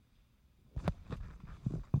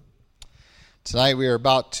Tonight we are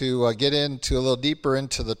about to get into a little deeper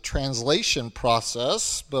into the translation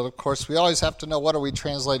process, but of course we always have to know what are we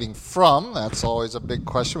translating from. That's always a big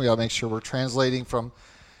question. We got to make sure we're translating from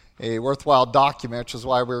a worthwhile document, which is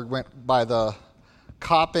why we went by the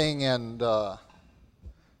copying and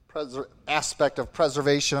aspect of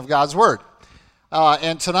preservation of God's Word.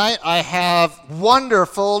 And tonight I have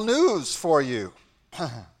wonderful news for you.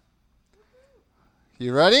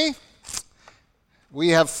 You ready? We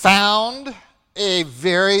have found a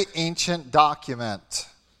very ancient document.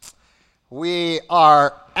 We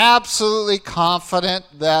are absolutely confident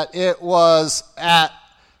that it was at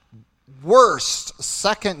worst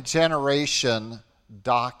second generation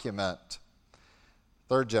document.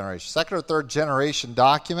 Second or third generation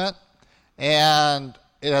document. And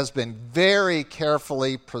it has been very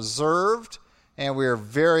carefully preserved. And we are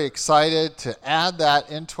very excited to add that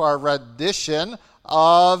into our rendition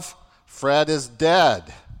of Fred is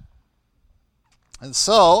Dead. And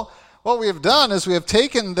so, what we have done is we have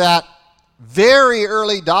taken that very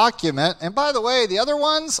early document, and by the way, the other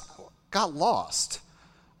ones got lost.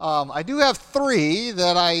 I do have 3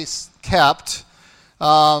 that I kept.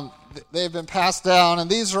 They've been passed down, and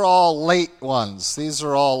these are all late ones. These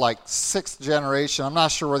are all like 6th generation. I'm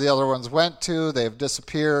not sure where the other ones went to. They've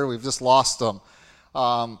disappeared. We've just lost them.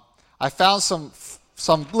 I found some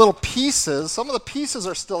little pieces. Some of the pieces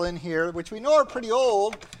are still in here, which we know are pretty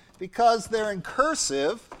old because they're in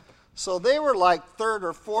cursive. So they were like 3rd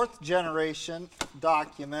or 4th generation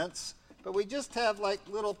documents, but we just have like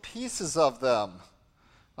little pieces of them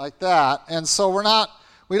like that. And so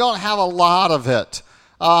we don't have a lot of it.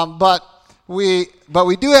 But we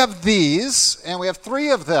do have these, and we have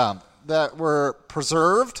 3 of them that were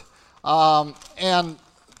preserved. And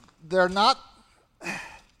they're not...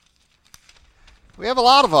 We have a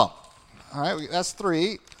lot of them. All right, that's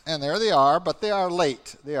 3, and there they are, but they are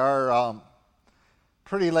late. They are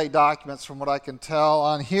pretty late documents from what I can tell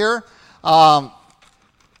on here. And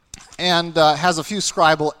has a few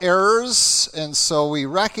scribal errors, and so we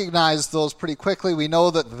recognize those pretty quickly. We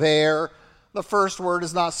know that there, the first word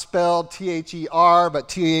is not spelled T-H-E-R, but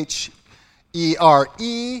T-H-E-R-E,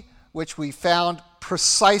 which we found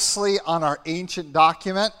precisely on our ancient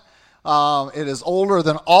document. It is older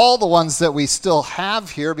than all the ones that we still have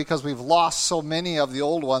here because we've lost so many of the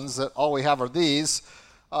old ones that all we have are these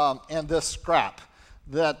and this scrap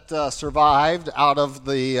that survived out of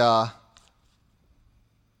the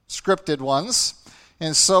scripted ones.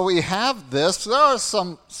 And so we have this. There are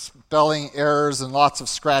some spelling errors and lots of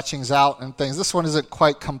scratchings out and things. This one isn't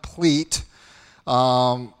quite complete.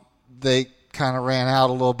 They kind of ran out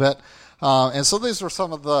a little bit. And so these were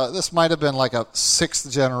some of this might have been like a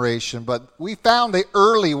 6th generation, but we found the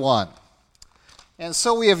early one. And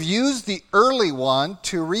so we have used the early one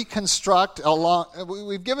to reconstruct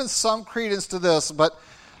we've given some credence to this, but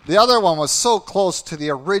the other one was so close to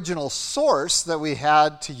the original source that we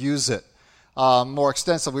had to use it more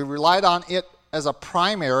extensively. We relied on it as a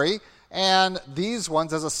primary and these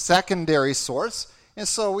ones as a secondary source. And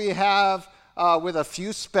so we have... with a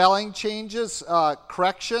few spelling changes,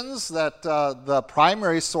 corrections that the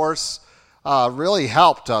primary source really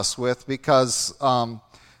helped us with because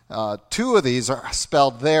 2 of these are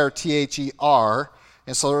spelled there, T-H-E-R,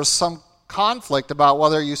 and so there's some conflict about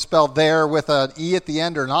whether you spell there with an E at the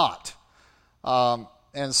end or not.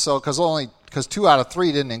 And so, because 2 out of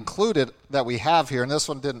 3 didn't include it that we have here, and this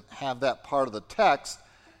one didn't have that part of the text.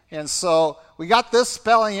 And so we got this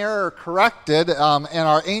spelling error corrected, and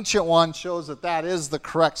our ancient one shows that is the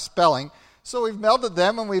correct spelling. So we've melded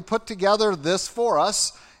them, and we put together this for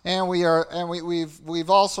us, and we've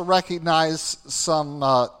also recognized some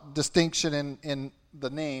distinction in the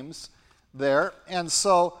names there. And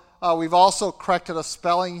so we've also corrected a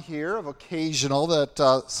spelling here of occasional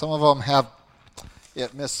that some of them have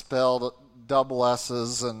it misspelled, double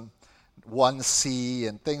S's and 1 C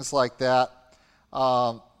and things like that.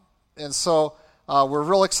 And so we're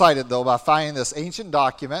real excited, though, about finding this ancient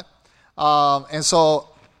document. And so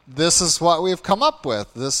this is what we've come up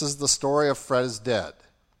with. This is the story of Fred is Dead.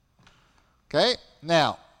 Okay?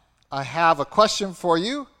 Now, I have a question for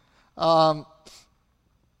you. One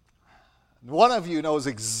of you knows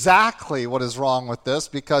exactly what is wrong with this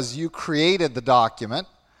because you created the document.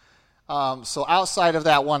 So outside of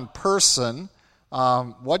that one person,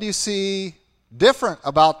 what do you see different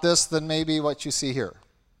about this than maybe what you see here?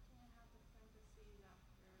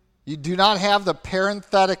 You do not have the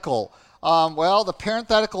parenthetical. Well, the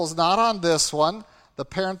parenthetical is not on this one. The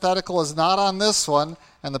parenthetical is not on this one.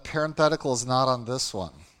 And the parenthetical is not on this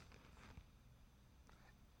one.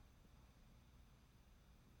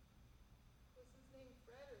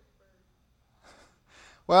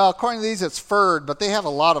 Well, according to these, it's Ferd, but they have a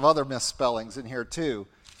lot of other misspellings in here too.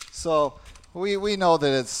 So we know that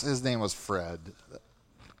his name was Fred. I thought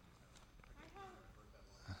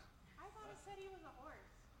it said he was a horse.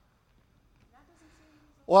 That doesn't say he was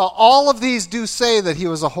a Well, all of these do say that he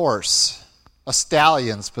was a horse, a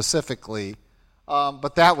stallion specifically,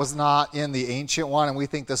 but that was not in the ancient one, and we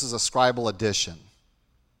think this is a scribal addition,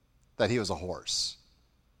 that he was a horse.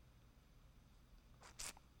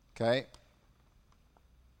 Okay?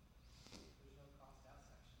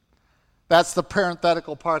 That's the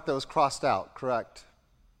parenthetical part that was crossed out, correct?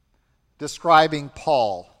 Describing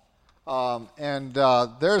Paul.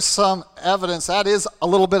 There's some evidence, that is, a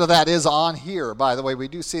little bit of that is on here, by the way. We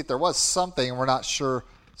do see that there was something, and we're not sure,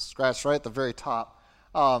 scratched right at the very top.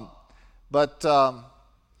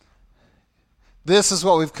 This is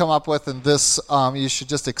what we've come up with, and this you should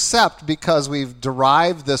just accept because we've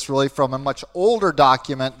derived this really from a much older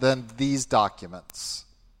document than these documents.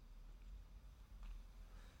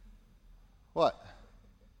 What?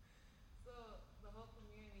 So the whole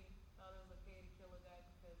community thought it was okay to kill a guy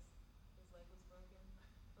because his leg was broken.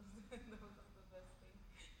 That was the best thing.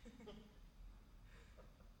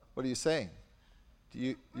 What are you saying?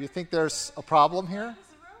 Do you think there's a problem here?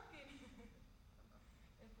 It's broken.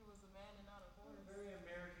 If it was a man and not a horse. Very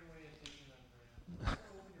American way of thinking on Graham.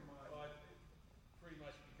 Open your mind. Well, pretty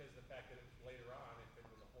much because of the fact that it was later on, if it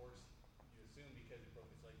was a horse, you assume because it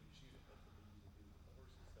broke his leg, you shoot it. That's what they usually do with the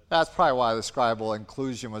horses. That's probably why the scribal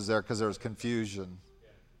inclusion was there, because there was confusion.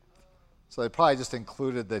 So they probably just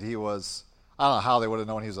included that he was, I don't know how they would have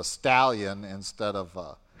known he was a stallion instead of,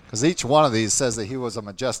 because each one of these says that he was a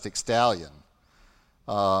majestic stallion.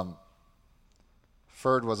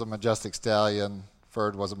 Ferd was a majestic stallion.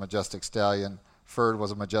 Ferd was a majestic stallion. Ferd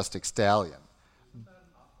was a majestic stallion.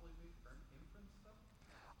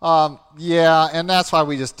 Yeah, and that's why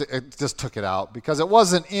we just took it out, because it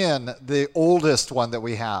wasn't in the oldest one that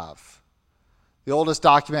we have. The oldest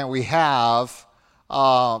document we have,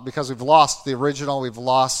 because we've lost the original, we've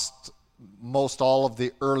lost most all of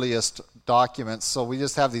the earliest documents, so we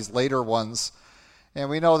just have these later ones, and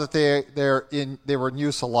we know that they were in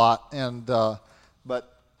use a lot,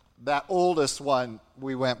 but that oldest one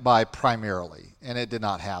we went by primarily, and it did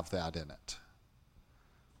not have that in it.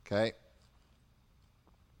 Okay.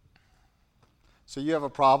 So you have a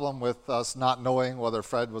problem with us not knowing whether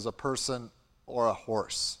Fred was a person or a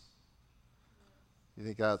horse. You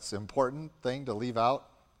think that's an important thing to leave out,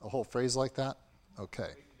 a whole phrase like that?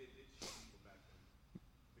 Okay.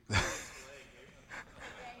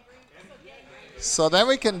 So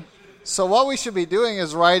what we should be doing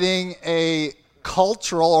is writing a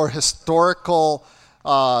cultural or historical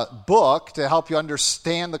book to help you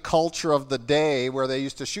understand the culture of the day where they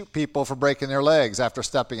used to shoot people for breaking their legs after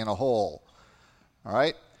stepping in a hole. All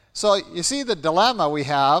right? So you see the dilemma we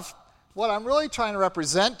have. What I'm really trying to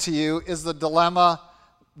represent to you is the dilemma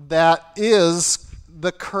that is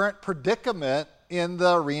the current predicament in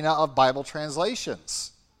the arena of Bible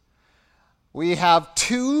translations. We have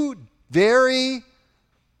two very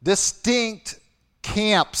distinct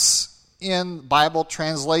camps in Bible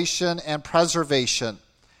translation and preservation.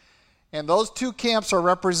 And those two camps are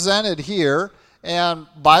represented here. And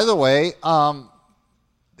by the way,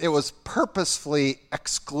 it was purposefully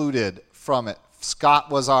excluded from it. Scott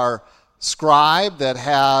was our scribe that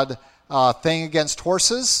had a thing against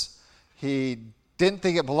horses. He didn't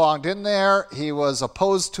think it belonged in there. He was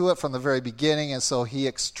opposed to it from the very beginning, and so he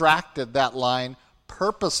extracted that line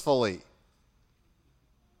purposefully,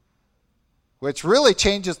 which really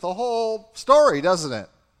changes the whole story, doesn't it?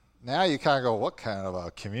 Now you kind of go, what kind of a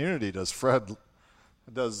community does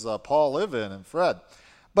Paul live in, and Fred?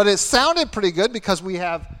 But it sounded pretty good because we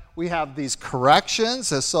have these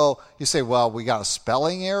corrections. And so you say, well, we got a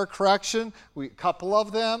spelling error correction, a couple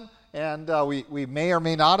of them, and we may or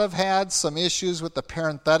may not have had some issues with the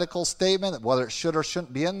parenthetical statement, whether it should or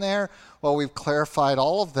shouldn't be in there. Well, we've clarified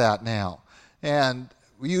all of that now. And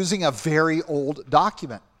using a very old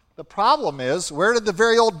document. The problem is, where did the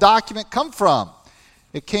very old document come from?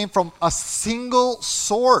 It came from a single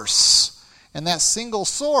source. And that single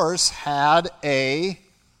source had a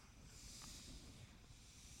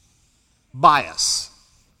bias.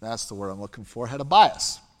 That's the word I'm looking for, had a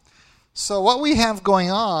bias. So what we have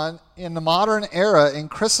going on in the modern era in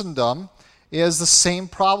Christendom is the same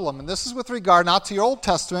problem. And this is with regard not to your Old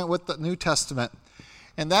Testament, with the New Testament.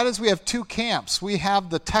 And that is we have two camps. We have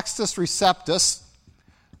the Textus Receptus.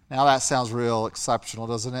 Now that sounds real exceptional,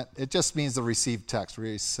 doesn't it? It just means the received text,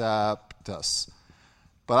 Receptus.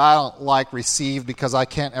 But I don't like received because I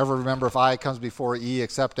can't ever remember if I comes before E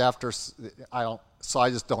except after, so I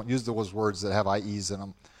just don't use those words that have IEs in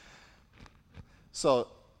them. So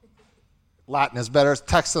Latin is better. It's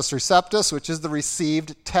Textus Receptus, which is the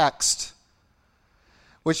received text,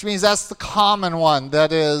 which means that's the common one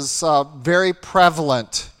that is very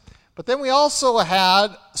prevalent. But then we also had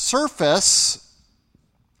Surface,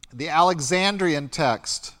 the Alexandrian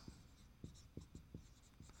text.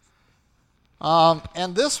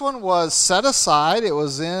 And this one was set aside. It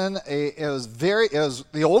was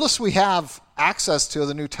the oldest we have access to of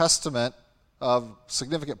the New Testament of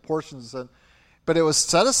significant portions. But it was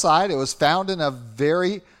set aside. It was found in a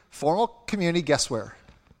very formal community. Guess where?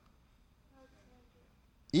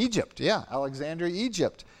 Egypt, yeah, Alexandria,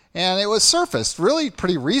 Egypt. And it was surfaced really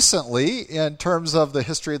pretty recently in terms of the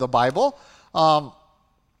history of the Bible.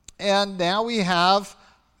 And now we have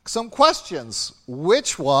some questions.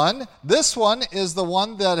 Which one? This one is the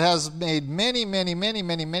one that has made many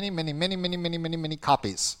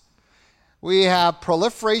copies. We have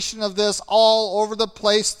proliferation of this all over the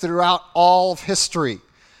place throughout all of history.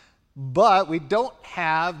 But we don't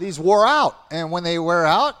have these wore out. And when they wear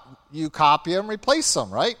out, you copy them, replace them,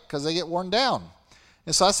 right? Because they get worn down.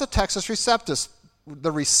 And so that's the Textus Receptus,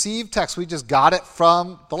 the received text. We just got it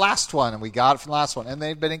from the last one, and we got it from the last one. And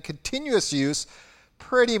they've been in continuous use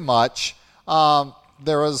pretty much.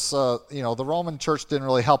 There was, the Roman Church didn't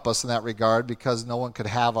really help us in that regard because no one could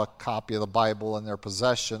have a copy of the Bible in their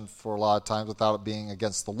possession for a lot of times without it being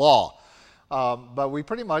against the law. But we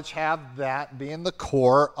pretty much have that being the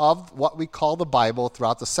core of what we call the Bible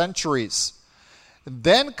throughout the centuries.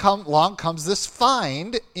 Then along comes this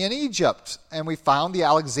find in Egypt, and we found the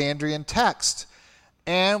Alexandrian text.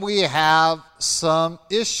 And we have some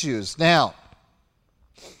issues. Now,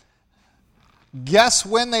 guess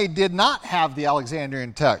when they did not have the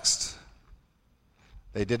Alexandrian text?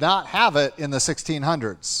 They did not have it in the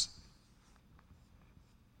 1600s.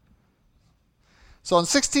 So in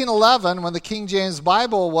 1611, when the King James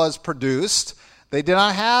Bible was produced, they did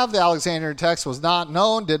not have the Alexandrian text, was not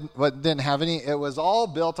known, didn't have any. It was all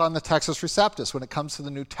built on the Textus Receptus when it comes to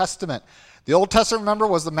the New Testament. The Old Testament, remember,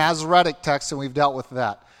 was the Masoretic text, and we've dealt with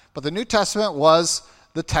that. But the New Testament was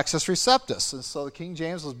the Textus Receptus. And so the King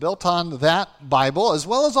James was built on that Bible, as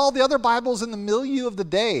well as all the other Bibles in the milieu of the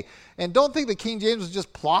day. And don't think the King James was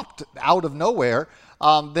just plopped out of nowhere.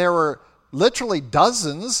 There were literally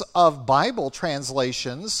dozens of Bible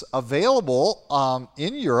translations available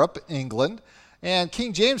in Europe, England, and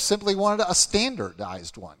King James simply wanted a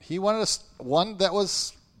standardized one. He wanted one that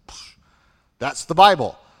was, that's the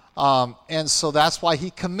Bible. And so that's why he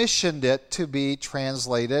commissioned it to be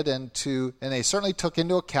translated, and they certainly took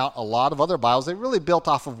into account a lot of other Bibles. They really built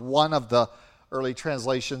off of one of the early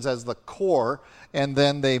translations as the core, and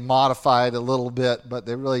then they modified a little bit, but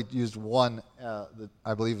they really used one,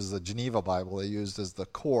 I believe is the Geneva Bible they used as the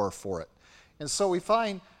core for it. And so we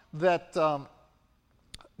find that,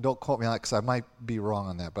 don't quote me on that because I might be wrong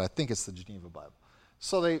on that, but I think it's the Geneva Bible.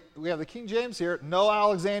 So we have the King James here. No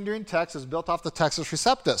Alexandrian text is built off the Textus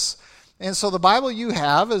Receptus. And so the Bible you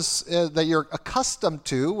have is that you're accustomed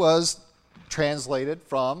to was translated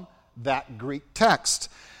from that Greek text.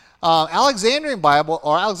 Alexandrian Bible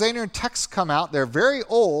or Alexandrian texts come out. They're very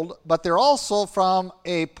old, but they're also from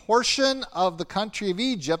a portion of the country of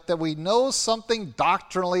Egypt that we know something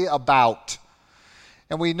doctrinally about.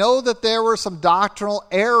 And we know that there were some doctrinal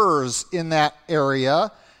errors in that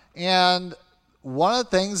area. And one of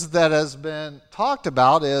the things that has been talked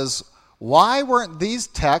about is why weren't these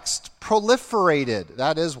texts proliferated?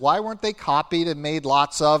 That is, why weren't they copied and made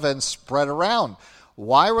lots of and spread around?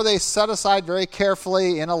 Why were they set aside very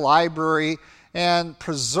carefully in a library and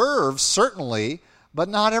preserved, certainly, but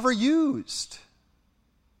not ever used?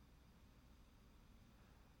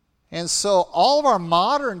 And so most all of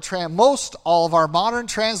our modern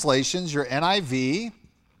translations, your NIV,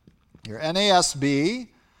 your NASB,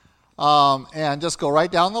 and just go right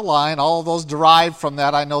down the line, all of those derived from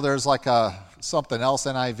that. I know there's like something else,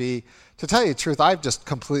 NIV. To tell you the truth, I've just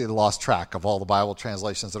completely lost track of all the Bible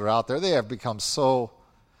translations that are out there. They have become so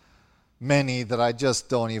many that I just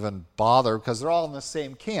don't even bother because they're all in the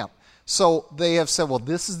same camp. So they have said, well,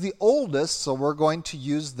 this is the oldest, so we're going to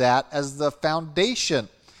use that as the foundation.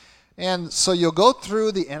 And so you'll go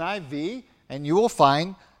through the NIV and you will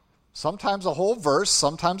find sometimes a whole verse,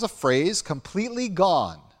 sometimes a phrase completely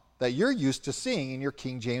gone that you're used to seeing in your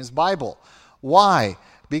King James Bible. Why?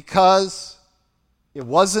 Because it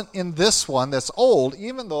wasn't in this one that's old,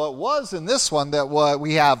 even though it was in this one that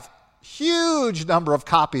we have huge number of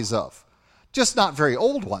copies of, just not very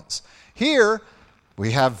old ones. Here,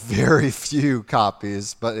 we have very few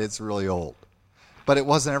copies, but it's really old. But it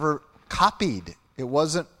wasn't ever copied. It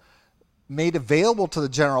wasn't made available to the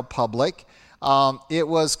general public. It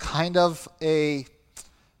was kind of a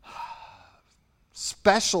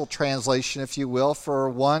special translation, if you will, for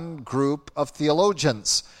one group of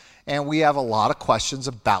theologians. And we have a lot of questions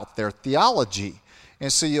about their theology.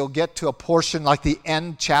 And so you'll get to a portion like the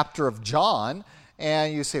end chapter of John,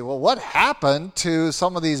 and you say, well, what happened to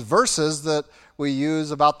some of these verses that we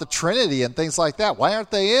use about the Trinity and things like that? Why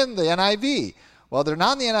aren't they in the NIV? Well, they're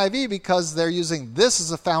not in the NIV because they're using this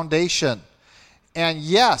as a foundation. And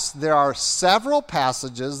yes, there are several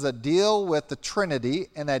passages that deal with the Trinity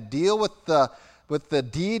and that deal with the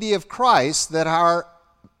deity of Christ that are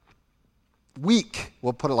weak,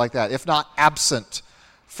 we'll put it like that, if not absent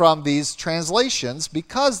from these translations,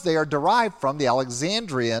 because they are derived from the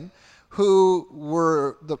Alexandrian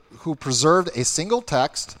who preserved a single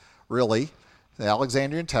text, really, the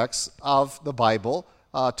Alexandrian text of the Bible,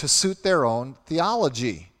 to suit their own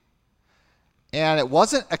theology. And it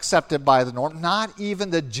wasn't accepted by the norm. Not even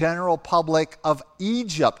the general public of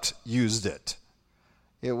Egypt used it.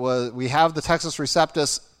 We have the Textus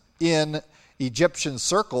Receptus in Egyptian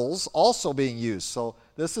circles also being used. So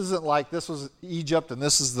this isn't like this was Egypt and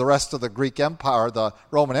this is the rest of the Greek Empire, the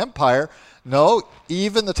Roman Empire. No,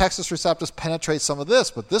 even the Textus Receptus penetrates some of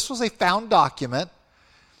this. But this was a found document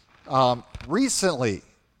recently,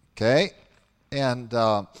 okay? And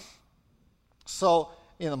so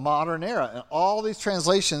in the modern era, and all these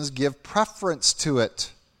translations give preference to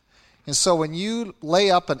it. And so when you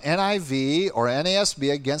lay up an NIV or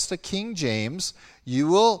NASB against a King James, you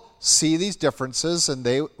will see these differences, and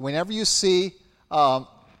whenever you see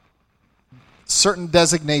certain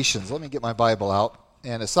designations, let me get my Bible out,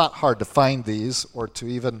 and it's not hard to find these or to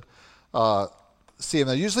even see them.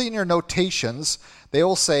 They're usually in your notations. They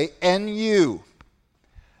will say NU.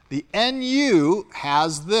 The NU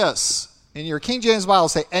has this. In your King James Bible,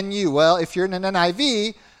 say NU. Well, if you're in an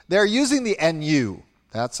NIV, they're using the NU.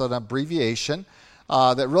 That's an abbreviation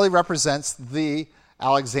that really represents the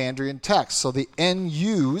Alexandrian text. So the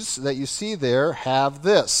NUs that you see there have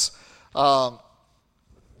this.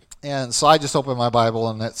 And so I just opened my Bible,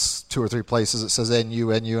 and it's 2 or 3 places it says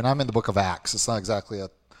NU, and I'm in the book of Acts. It's not exactly a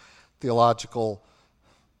theological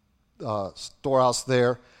storehouse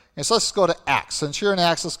there. And so let's go to Acts. Since you're in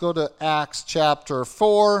Acts, let's go to Acts chapter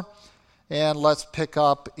 4, and let's pick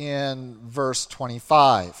up in verse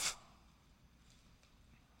 25.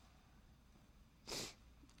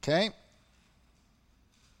 Okay?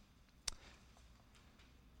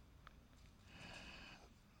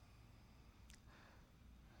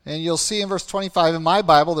 And you'll see in verse 25 in my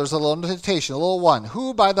Bible, there's a little notation, a little one.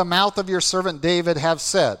 Who by the mouth of your servant David have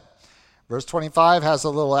said. Verse 25 has a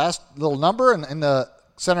little number, and in the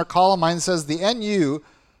center column, mine says the NU,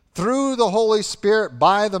 through the Holy Spirit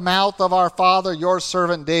by the mouth of our father, your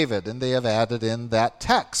servant David. And they have added in that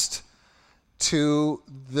text to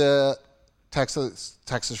the Textus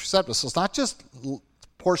Receptus. So it's not just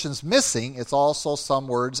portions missing, it's also some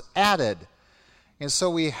words added. And so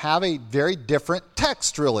we have a very different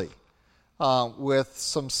text, really, with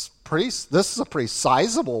some this is a pretty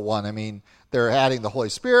sizable one. I mean, they're adding the Holy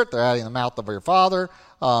Spirit, they're adding the mouth of your father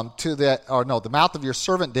the mouth of your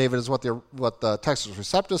servant David is what the Textus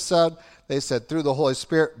Receptus said. They said through the Holy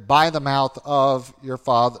Spirit by the mouth of your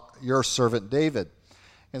father, your servant David.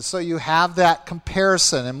 And so you have that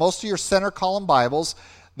comparison. And most of your center column Bibles,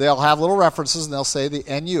 they'll have little references, and they'll say the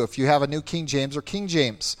NU if you have a New King James or King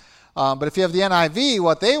James. But if you have the NIV,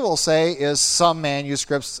 what they will say is some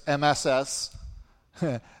manuscripts, MSS.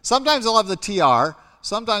 Sometimes they'll have the TR.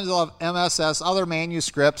 Sometimes they'll have MSS. Other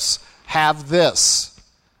manuscripts have this.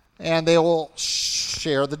 And they will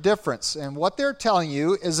share the difference. And what they're telling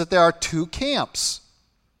you is that there are 2 camps.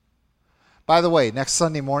 By the way, next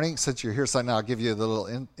Sunday morning, since you're here Sunday, I'll give you the little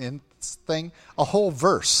in thing. A whole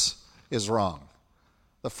verse is wrong.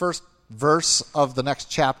 The first verse of the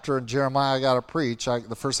next chapter in Jeremiah I got to preach,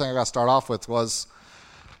 the first thing I got to start off with was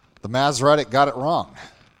the Masoretic got it wrong.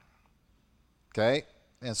 Okay?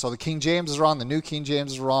 And so the King James is wrong, the New King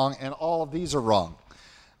James is wrong, and all of these are wrong.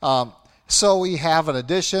 So we have an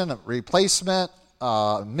addition, a replacement,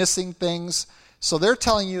 missing things. So they're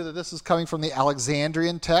telling you that this is coming from the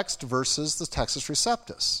Alexandrian text versus the Textus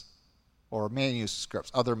Receptus, or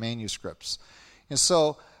manuscripts, other manuscripts. And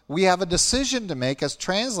so we have a decision to make as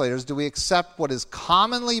translators. Do we accept what has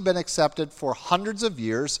commonly been accepted for hundreds of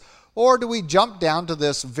years, or do we jump down to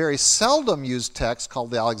this very seldom used text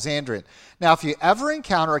called the Alexandrian? Now, if you ever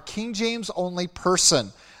encounter a King James only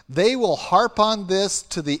person, they will harp on this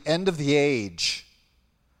to the end of the age.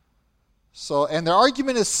 So, and their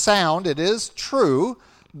argument is sound. It is true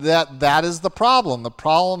that is the problem. The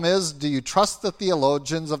problem is, do you trust the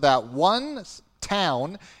theologians of that one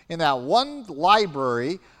town, in that one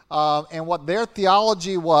library, and what their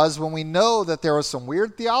theology was, when we know that there was some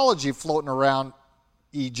weird theology floating around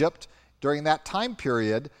Egypt during that time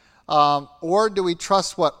period? Or do we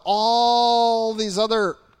trust what all these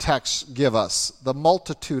other texts give us, the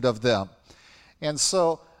multitude of them? And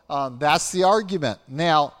so that's the argument.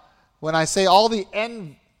 Now, when I say all the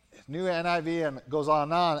New NIV and it goes on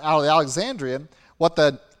and on out of the Alexandrian, what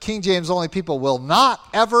the King James only people will not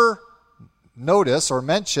ever notice or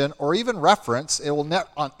mention or even reference, it will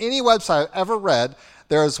on any website I've ever read,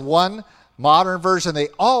 there is one modern version they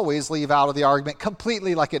always leave out of the argument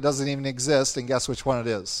completely, like it doesn't even exist, and guess which one it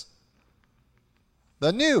is?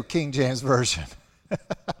 The New King James Version.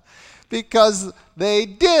 Because they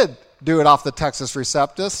did do it off the Textus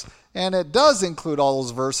Receptus, and it does include all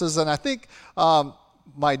those verses. And I think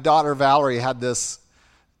my daughter Valerie had this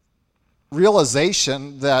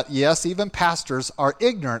realization that, yes, even pastors are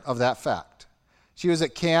ignorant of that fact. She was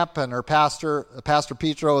at camp, and her Pastor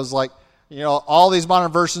Petro, was like, all these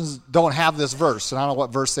modern versions don't have this verse. And I don't know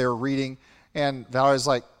what verse they were reading. And Valerie's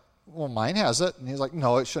like, well, mine has it. And he's like,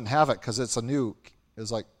 no, it shouldn't have it because it's a new.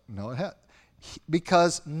 It's like, no, it has.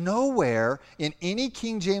 Because nowhere in any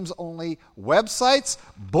King James only websites,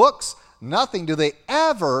 books, nothing do they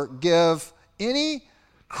ever give any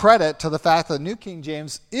credit to the fact that the New King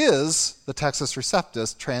James is the Textus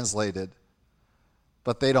Receptus translated.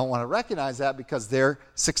 But they don't want to recognize that because they're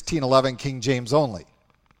 1611 King James only.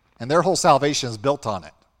 And their whole salvation is built on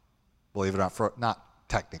it. Believe it or not, not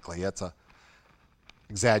technically, it's a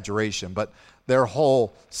exaggeration, but their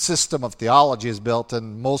whole system of theology is built,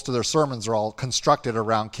 and most of their sermons are all constructed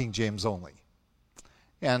around King James only.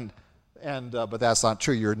 But that's not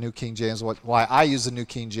true. You're a New King James. Why I use the New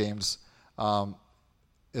King James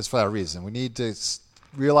is for that reason. We need to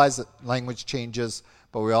realize that language changes,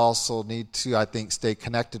 but we also need to, I think, stay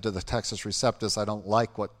connected to the Textus Receptus. I don't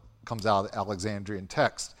like what comes out of the Alexandrian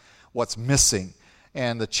text, what's missing,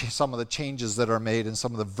 and some of the changes that are made and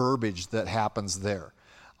some of the verbiage that happens there.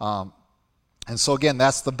 And so again,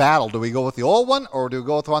 that's the battle. Do we go with the old one, or do we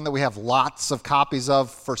go with the one that we have lots of copies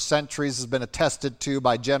of for centuries, has been attested to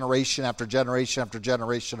by generation after generation after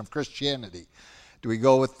generation of Christianity? Do we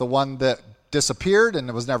go with the one that disappeared and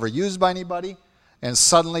it was never used by anybody and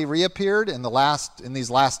suddenly reappeared in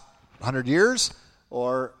these last 100 years,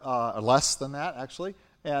 or less than that actually,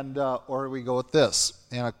 and or we go with this?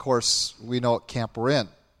 And of course, we know what camp we're in.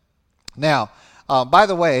 Now, by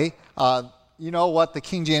the way, you know what the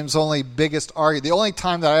King James only biggest argument, the only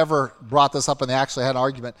time that I ever brought this up and they actually had an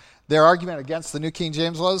argument, their argument against the New King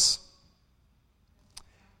James was?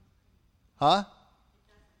 It's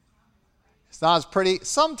not as pretty.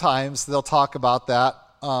 Sometimes they'll talk about that,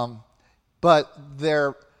 but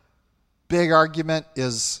their big argument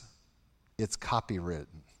is it's copywritten.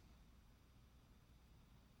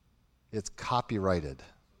 It's copyrighted.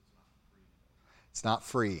 It's not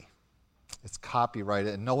free. It's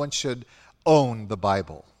copyrighted, and no one should own the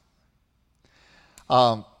Bible.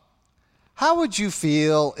 How would you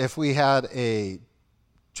feel if we had a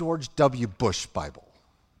George W. Bush Bible?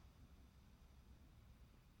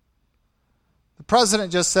 The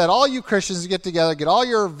president just said, all you Christians get together, get all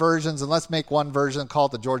your versions, and let's make one version, call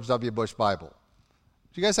it the George W. Bush Bible.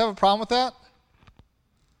 Do you guys have a problem with that?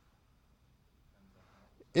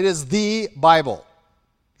 It is the Bible.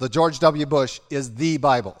 The George W. Bush is the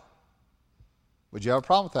Bible. Would you have a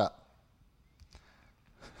problem with that?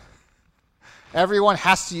 Everyone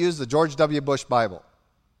has to use the George W. Bush Bible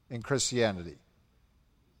in Christianity.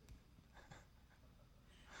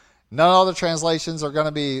 None other translations are going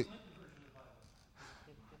to be...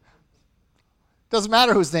 Doesn't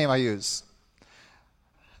matter whose name I use.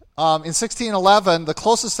 In 1611, the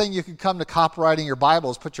closest thing you could come to copyrighting your Bible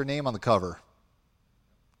is put your name on the cover.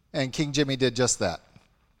 And King Jimmy did just that.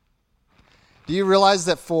 Do you realize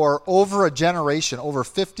that for over a generation, over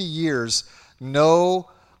 50 years, no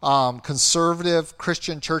conservative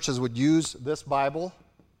Christian churches would use this Bible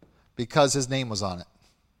because his name was on it?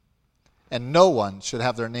 And no one should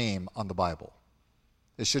have their name on the Bible.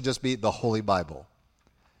 It should just be the Holy Bible,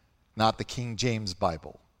 not the King James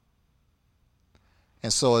Bible.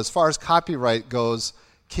 And so as far as copyright goes,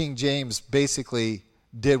 King James basically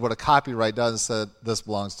did what a copyright does and said, this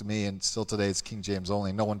belongs to me, and still today it's King James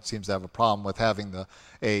only. No one seems to have a problem with having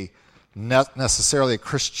not necessarily a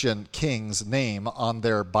Christian king's name on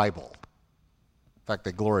their Bible. In fact,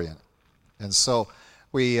 they glory in it. And so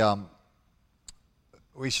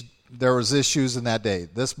there was issues in that day.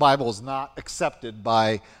 This Bible is not accepted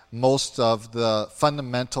by most of the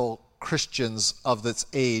fundamental Christians of this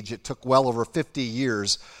age. It took well over 50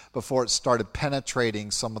 years before it started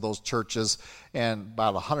penetrating some of those churches, and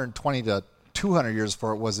about 120 to 200 years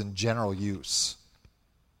before it was in general use.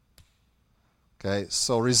 Okay,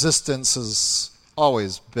 so resistance is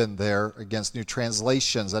always been there against new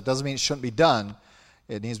translations. That doesn't mean it shouldn't be done.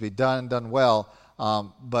 It needs to be done and done well.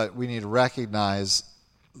 But we need to recognize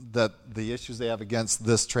that the issues they have against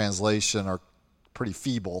this translation are pretty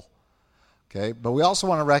feeble. Okay, but we also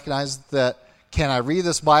want to recognize that, can I read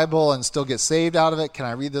this Bible and still get saved out of it? Can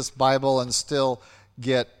I read this Bible and still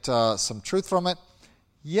get some truth from it?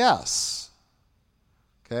 Yes.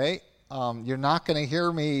 Okay, you're not going to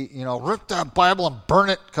hear me, rip that Bible and burn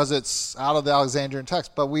it because it's out of the Alexandrian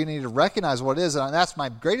text. But we need to recognize what it is, and that's my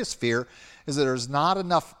greatest fear, is that there's not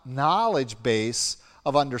enough knowledge base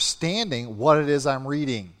of understanding what it is I'm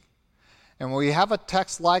reading. And when we have a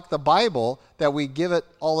text like the Bible, that we give it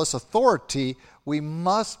all this authority, we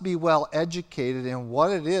must be well educated in what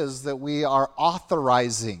it is that we are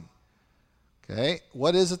authorizing. Okay?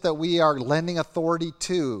 What is it that we are lending authority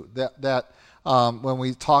to? That when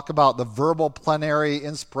we talk about the verbal plenary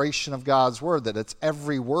inspiration of God's Word, that it's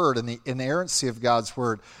every word and the inerrancy of God's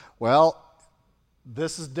Word. Well,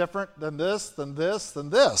 this is different than this, than this, than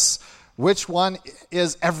this. Which one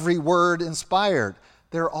is every word inspired?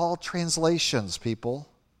 They're all translations, people.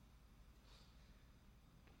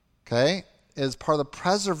 Okay? It is part of the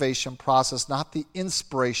preservation process, not the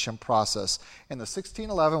inspiration process. And the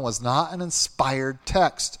 1611 was not an inspired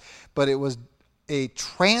text, but it was a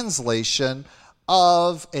translation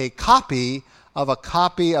of a copy of a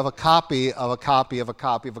copy of a copy of a copy of a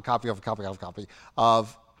copy of a copy of a copy of a copy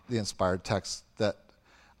of the inspired text that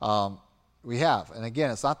we have. And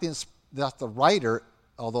again, it's not the writer,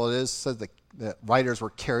 although it is said that writers were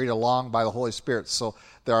carried along by the Holy Spirit. So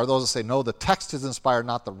there are those that say, no, the text is inspired,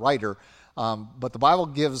 not the writer. But the Bible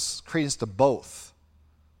gives credence to both,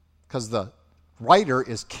 because the writer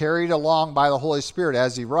is carried along by the Holy Spirit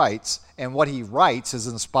as he writes, and what he writes is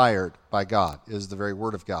inspired by God, is the very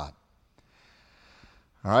Word of God.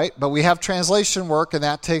 All right, but we have translation work, and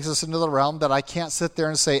that takes us into the realm that I can't sit there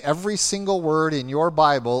and say every single word in your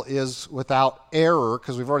Bible is without error,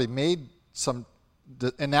 because we've already made some,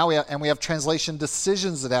 and now we have translation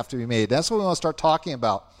decisions that have to be made. That's what we want to start talking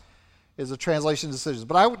about, is the translation decisions.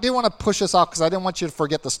 But I didn't want to push this off because I didn't want you to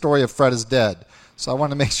forget the story of Fred is dead. So I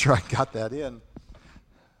wanted to make sure I got that in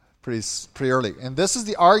pretty early. And this is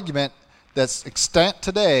the argument that's extant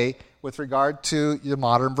today with regard to your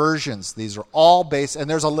modern versions. These are all based, and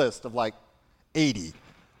there's a list of like 80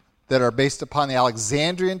 that are based upon the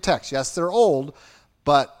Alexandrian text. Yes, they're old,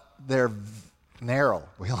 but they're narrow.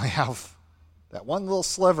 We only have that one little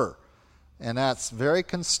sliver. And that's very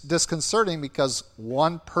disconcerting, because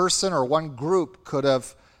one person or one group could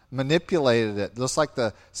have manipulated it. Just like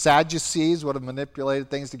the Sadducees would have manipulated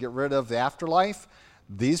things to get rid of the afterlife,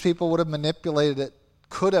 these people would have manipulated it,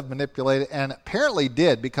 could have manipulated it, and apparently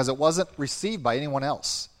did, because it wasn't received by anyone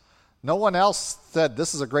else. No one else said,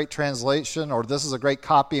 this is a great translation, or this is a great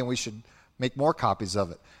copy and we should make more copies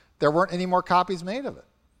of it. There weren't any more copies made of it.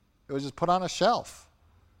 It was just put on a shelf.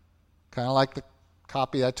 Kind of like the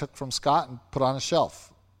copy I took from Scott and put on a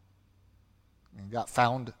shelf. And got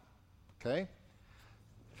found. Okay?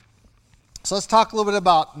 So let's talk a little bit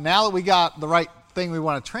about, now that we got the right thing we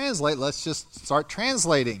want to translate, let's just start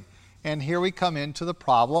translating. And here we come into the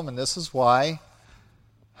problem, and this is why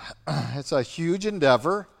it's a huge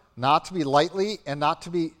endeavor, not to be lightly and not to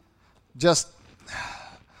be just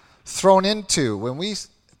thrown into. When we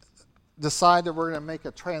decide that we're going to make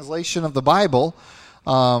a translation of the Bible,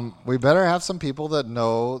 we better have some people that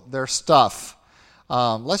know their stuff.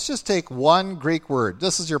 Let's just take one Greek word.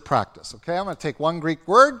 This is your practice, okay? I'm going to take one Greek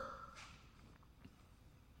word.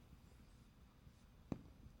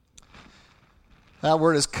 That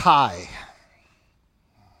word is kai.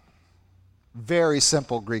 Very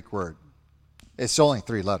simple Greek word. It's only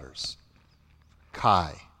 3 letters.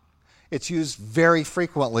 Kai. It's used very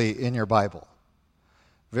frequently in your Bible.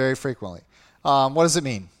 Very frequently. What does it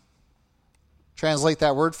mean? Translate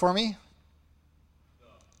that word for me.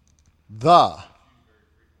 The.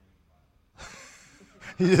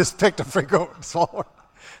 You just picked a frequent small word.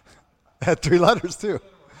 Had 3 letters too.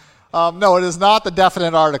 No, it is not the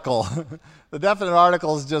definite article. The definite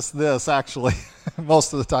article is just this, actually,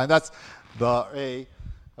 most of the time. That's the a,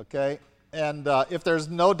 okay? And if there's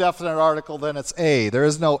no definite article, then it's a. There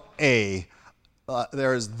is no a.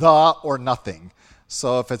 There is the or nothing.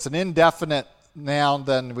 So if it's an indefinite noun,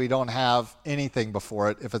 then we don't have anything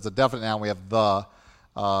before it. If it's a definite noun, we have the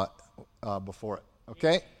before it.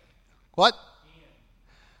 Okay? What?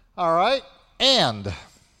 All right. And.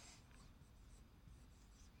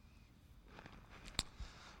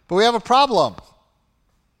 But we have a problem.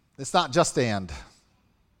 It's not just and.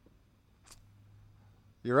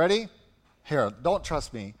 You ready? Here, don't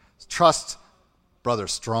trust me. Trust Brother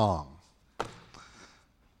Strong.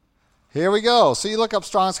 Here we go. So you look up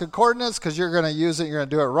Strong's Concordance because you're going to use it. You're going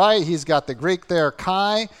to do it right. He's got the Greek there,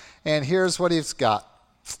 chi, and here's what he's got.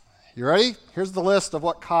 You ready? Here's the list of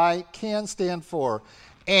what chi can stand for.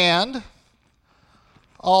 And,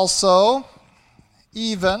 also,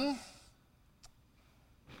 even,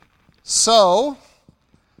 so,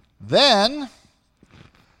 then,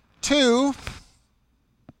 to,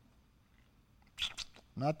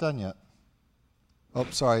 not done yet. Oh,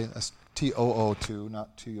 sorry, that's T-O-O-2,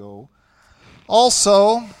 not T-O.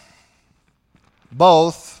 Also,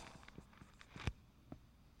 both,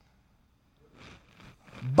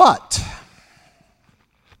 but,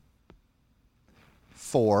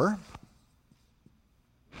 for,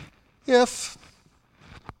 if,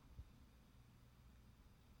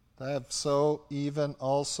 I have so, even,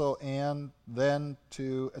 also, and, then,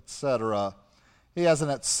 to, etc. He has an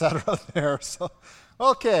etc. there. So,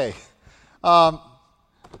 okay. Kind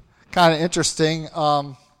of interesting.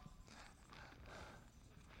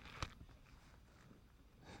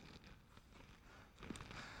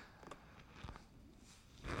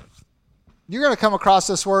 You're going to come across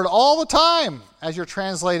this word all the time as you're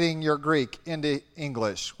translating your Greek into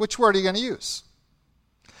English. Which word are you going to use?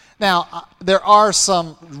 Now, there are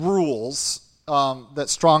some rules that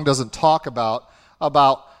Strong doesn't talk about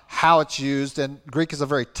how it's used, and Greek is a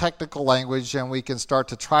very technical language, and we can start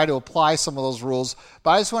to try to apply some of those rules. But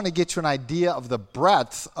I just want to get you an idea of the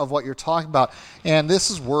breadth of what you're talking about. And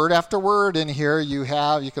this is word after word in here. You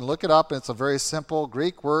can look it up, and it's a very simple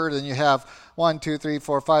Greek word, and you have 1, 2, 3,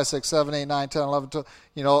 4, 5, 6, 7, 8, 9, 10, 11,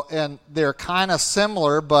 12, and they're kind of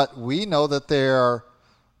similar, but we know that they're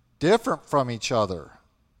different from each other.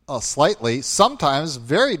 Slightly, sometimes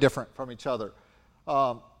very different from each other.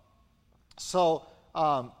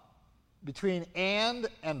 Between and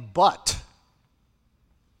but.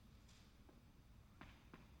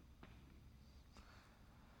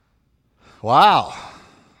 Wow.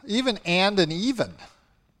 Even and even.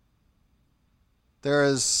 There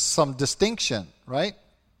is some distinction, right?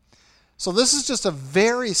 So this is just a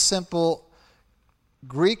very simple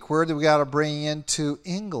Greek word that we got to bring into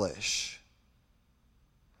English.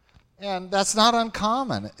 And that's not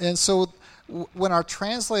uncommon. And so when our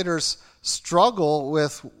translators struggle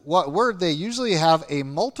with what word, they usually have a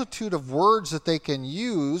multitude of words that they can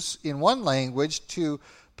use in one language to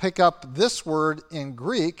pick up this word in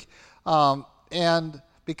Greek. And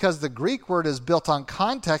because the Greek word is built on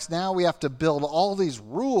context, now we have to build all these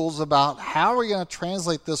rules about how we're going to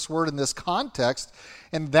translate this word in this context.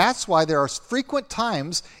 And that's why there are frequent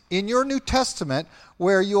times in your New Testament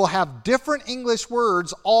where you'll have different English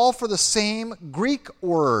words all for the same Greek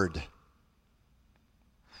word. You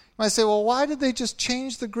might say, well, why did they just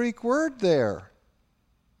change the Greek word there?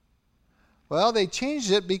 Well, they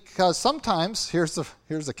changed it because sometimes, here's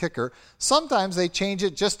the kicker, sometimes they change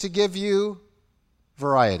it just to give you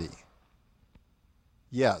variety.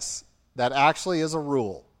 Yes, that actually is a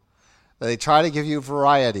rule. They try to give you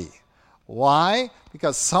variety. Why?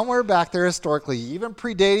 Because somewhere back there historically, even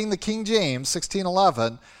predating the King James,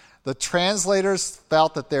 1611, the translators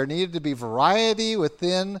felt that there needed to be variety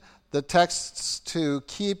within the texts to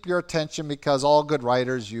keep your attention because all good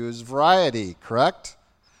writers use variety, correct?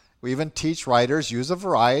 We even teach writers use a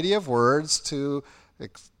variety of words to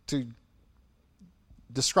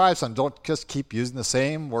describe something. Don't just keep using the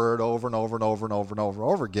same word over and over and over and over and over and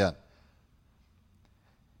over again.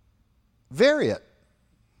 Vary it.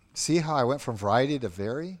 See how I went from variety to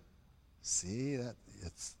vary? See that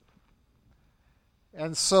it's.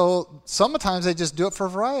 And so sometimes they just do it for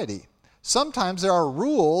variety. Sometimes there are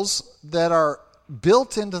rules that are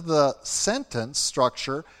built into the sentence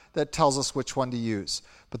structure that tells us which one to use.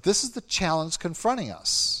 But this is the challenge confronting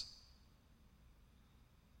us.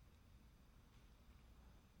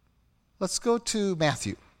 Let's go to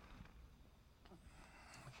Matthew.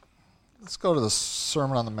 Let's go to the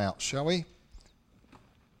Sermon on the Mount, shall we?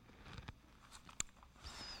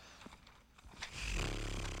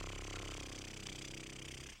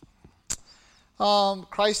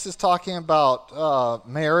 Christ is talking about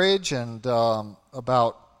marriage and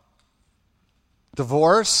about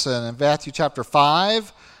divorce, and in Matthew chapter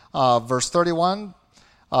 5, verse 31,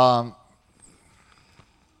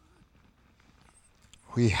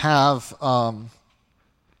 we have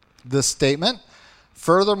this statement.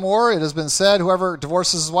 Furthermore, it has been said, whoever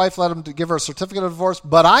divorces his wife, let him give her a certificate of divorce.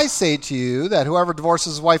 But I say to you that whoever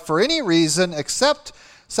divorces his wife for any reason except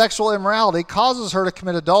sexual immorality causes her to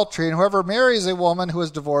commit adultery, and whoever marries a woman who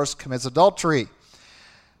is divorced commits adultery.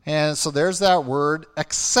 And so there's that word,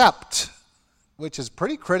 except, which is a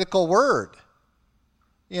pretty critical word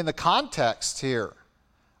in the context here.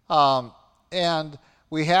 And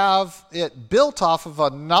we have it built off of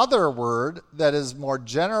another word that is more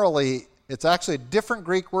generally, it's actually a different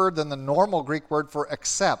Greek word than the normal Greek word for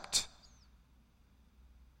accept.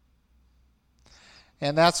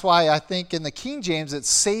 And that's why I think in the King James it's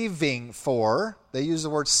saving for. They use the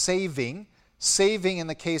word saving. Saving in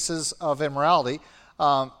the cases of immorality.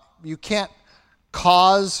 You can't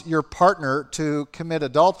cause your partner to commit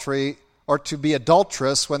adultery or to be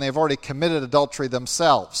adulterous when they've already committed adultery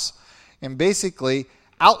themselves. And basically,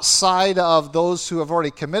 outside of those who have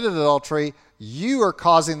already committed adultery, you are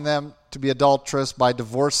causing them to be adulterous by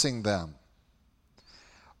divorcing them.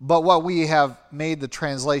 But what we have made the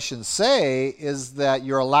translation say is that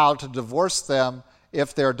you're allowed to divorce them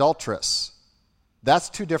if they're adulterous. That's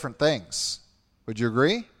two different things. Would you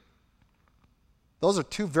agree? Those are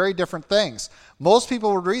two very different things. Most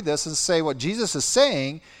people would read this and say what Jesus is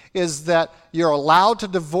saying is that you're allowed to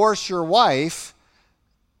divorce your wife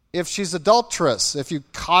if she's adulterous, if you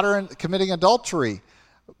caught her committing adultery.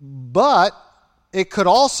 But it could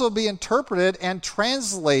also be interpreted and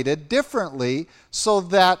translated differently so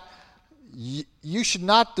that you should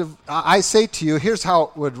not, I say to you, here's how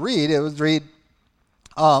it would read. It would read,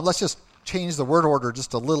 let's just change the word order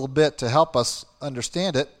just a little bit to help us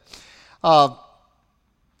understand it.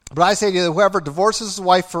 But I say to you that whoever divorces his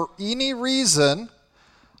wife for any reason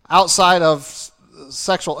outside of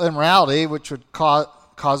sexual immorality, which would cause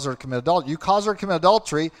her to commit adultery, you cause her to commit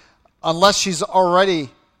adultery unless she's already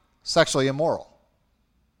sexually immoral.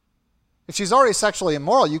 If she's already sexually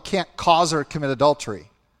immoral, you can't cause her to commit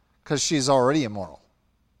adultery because she's already immoral.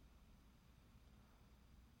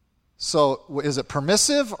 So is it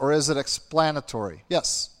permissive or is it explanatory?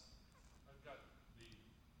 Yes? I've got the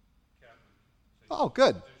captain. Oh,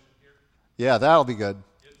 good. Here. Yeah, that'll be good.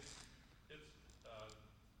 It's different.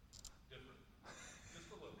 Just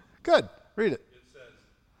a little. Good. Read it. It says,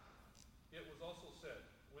 it was also said,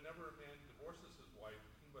 whenever a man divorces his wife,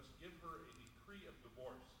 he must give her a decree of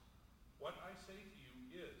divorce. What I say to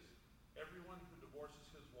you is, everyone who divorces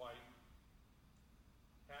his wife,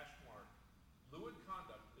 lewd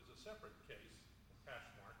conduct is a separate case,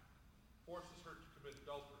 forces her to commit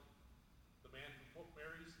adultery. The man who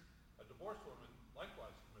marries a divorced woman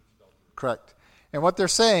likewise commits adultery. Correct. And what they're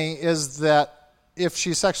saying is that if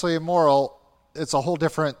she's sexually immoral, it's a whole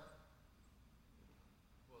different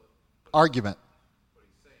argument. What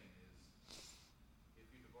he's saying is, if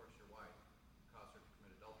you divorce your wife, you cause her to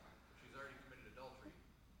commit adultery. If she's already committed adultery,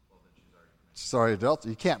 well, then she's already committed. She's already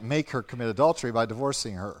adultery. You can't make her commit adultery by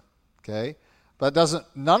divorcing her. Okay? But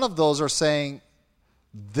none of those are saying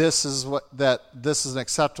this is an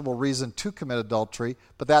acceptable reason to commit adultery,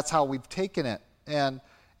 but that's how we've taken it and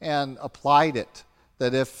applied it.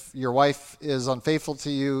 That if your wife is unfaithful to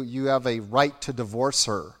you, you have a right to divorce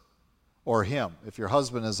her or him. If your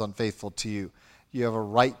husband is unfaithful to you, you have a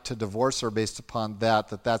right to divorce her based upon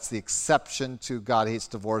that's the exception to God hates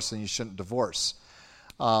divorce and you shouldn't divorce.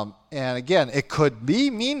 And again, it could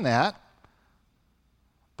mean that,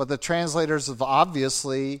 but the translators have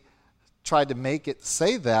obviously tried to make it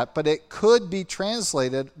say that, but it could be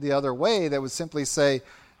translated the other way that would simply say,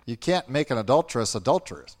 you can't make an adulteress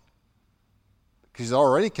adulterous. Because she's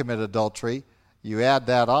already committed adultery, you add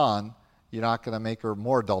that on, you're not going to make her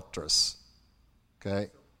more adulterous. Okay?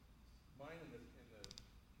 Mine in the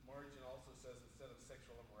margin also says, instead of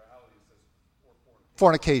sexual immorality, it says or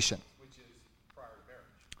Fornication. which is prior to marriage.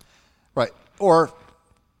 Right.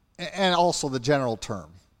 And also the general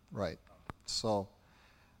term. Right. So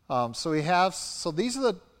these are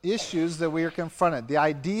the issues that we are confronted. The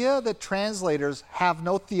idea that translators have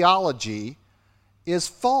no theology is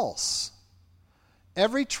false.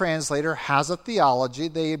 Every translator has a theology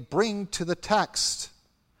they bring to the text.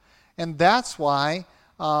 And that's why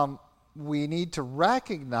we need to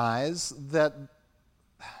recognize that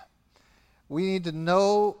we need to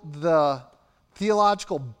know the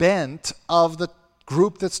theological bent of the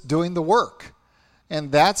group that's doing the work.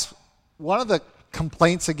 And that's one of the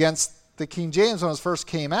complaints against the King James when it first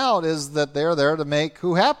came out, is that they're there to make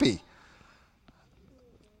who happy?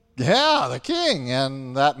 Yeah, the king,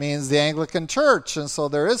 and that means the Anglican Church. And so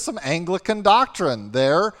there is some Anglican doctrine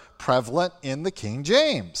there prevalent in the King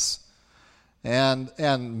James. And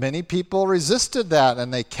many people resisted that,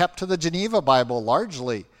 and they kept to the Geneva Bible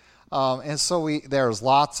largely. And so there's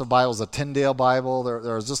lots of Bibles, the Tyndale Bible,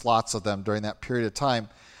 there was just lots of them during that period of time.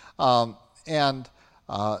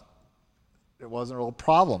 It wasn't a real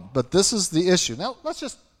problem. But this is the issue. Now, let's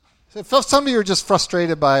just, if some of you are just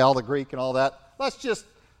frustrated by all the Greek and all that, let's just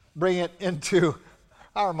bring it into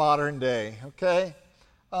our modern day, okay?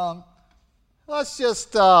 Let's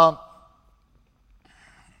just...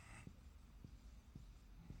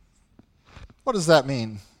 What does that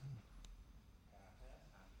mean?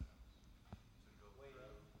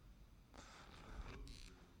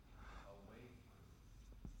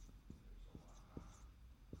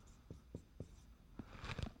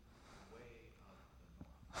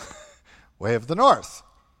 Way of the North.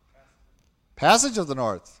 Passage of the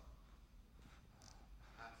North.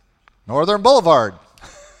 Northern Boulevard.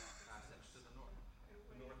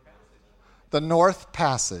 The North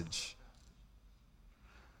Passage.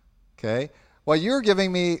 Okay. Well, you're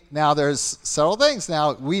giving me, now there's several things.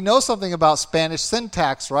 Now, we know something about Spanish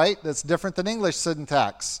syntax, right? That's different than English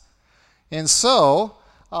syntax. And so,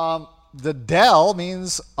 the del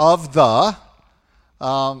means of the,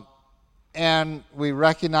 and we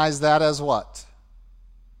recognize that as what?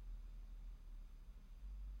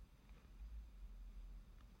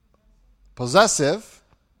 Possessive.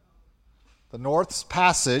 The North's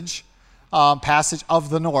passage. Passage of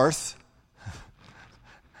the North.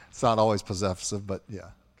 It's not always possessive, but yeah.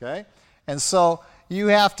 Okay? And so you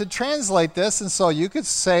have to translate this, and so you could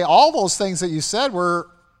say all those things that you said were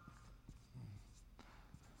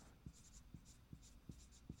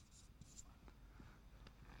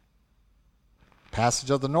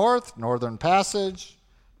passage of the North, Northern Passage.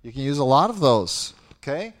 You can use a lot of those.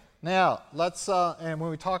 Okay? Now, let's, and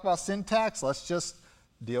when we talk about syntax, let's just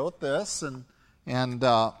deal with this. And here's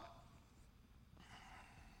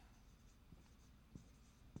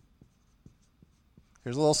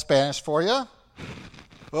a little Spanish for you.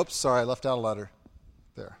 Oops, sorry, I left out a letter.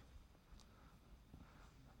 There.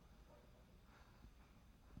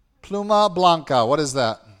 Pluma blanca, what is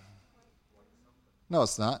that? No,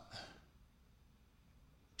 it's not.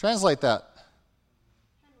 Translate that.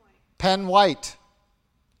 Pen white.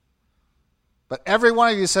 But every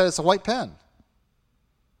one of you said it's a white pen.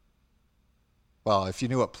 Well, if you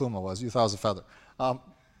knew what pluma was, you thought it was a feather.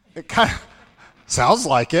 It kind of sounds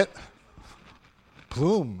like it.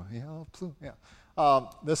 Plume, plume, yeah.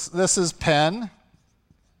 This is pen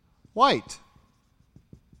white.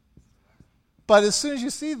 But as soon as you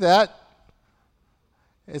see that,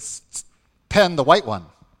 it's pen the white one.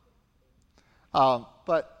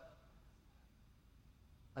 But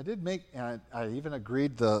I did make, and I even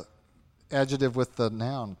agreed the adjective with the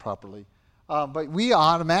noun properly. But we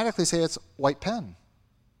automatically say it's white pen.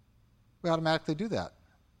 We automatically do that.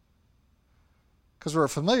 Because we're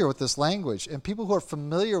familiar with this language. And people who are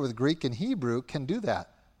familiar with Greek and Hebrew can do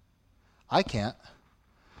that. I can't.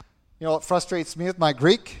 You know what frustrates me with my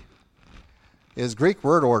Greek? Is Greek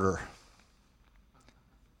word order.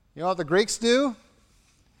 You know what the Greeks do?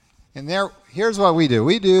 And here's what we do.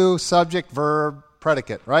 We do subject, verb,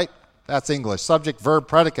 predicate, right? That's English. Subject, verb,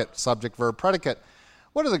 predicate. Subject, verb, predicate.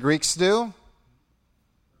 What do the Greeks do?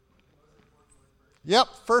 Yep,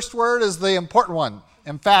 first word is the important one.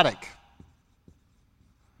 Emphatic.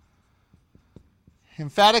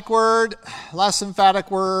 Emphatic word, less emphatic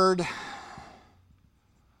word,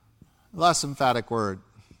 less emphatic word.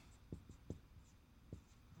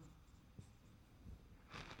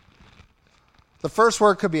 The first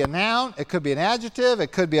word could be a noun, it could be an adjective,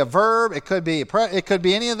 it could be a verb, it could be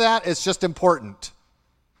any of that. It's just important.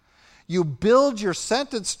 You build your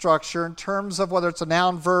sentence structure in terms of whether it's a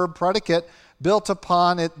noun, verb, predicate, built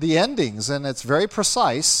upon the endings, and it's very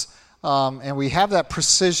precise. And we have that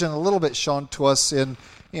precision a little bit shown to us in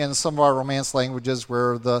some of our Romance languages,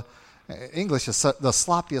 where the English is the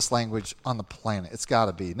sloppiest language on the planet. It's got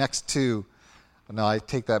to be. Next to, no, I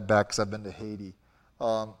take that back because I've been to Haiti.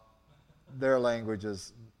 Their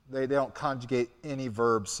languages, they don't conjugate any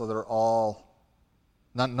verbs, so they're all,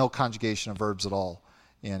 no conjugation of verbs at all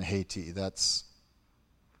in Haiti. That's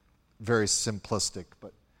very simplistic.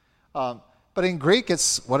 But in Greek,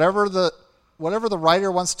 it's whatever the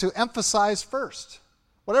writer wants to emphasize first.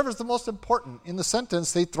 Whatever's the most important in the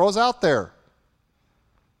sentence, he throws out there.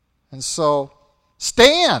 And so,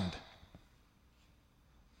 stand.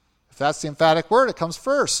 If that's the emphatic word, it comes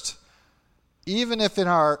first. Even if in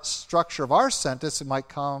our structure of our sentence, it might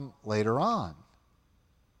come later on.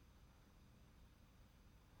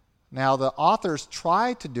 Now, the authors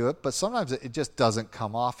try to do it, but sometimes it just doesn't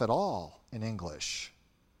come off at all in English.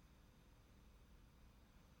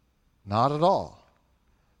 Not at all.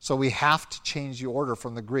 So we have to change the order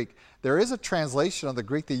from the Greek. There is a translation of the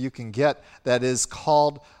Greek that you can get that is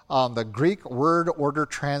called the Greek Word Order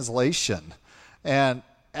Translation. And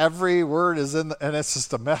every word is and it's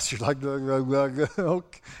just a mess. You're like,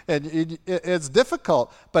 and it's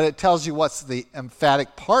difficult, but it tells you what's the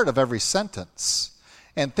emphatic part of every sentence.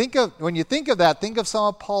 And when you think of that, think of some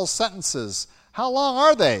of Paul's sentences. How long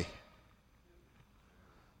are they?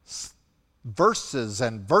 Verses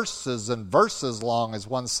and verses and verses long is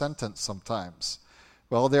one sentence sometimes.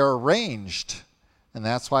 Well, they're arranged, and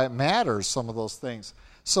that's why it matters, some of those things.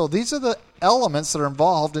 So these are the elements that are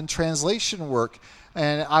involved in translation work.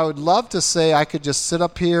 And I would love to say I could just sit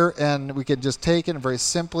up here and we could just take it and very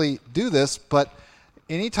simply do this, but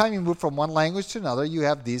anytime you move from one language to another, you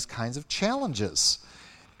have these kinds of challenges.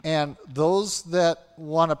 And those that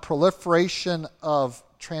want a proliferation of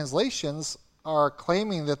translations are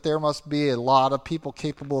claiming that there must be a lot of people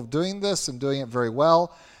capable of doing this and doing it very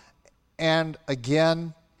well. And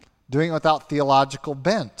again, doing it without theological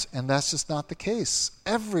bent. And that's just not the case.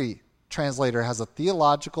 Every translator has a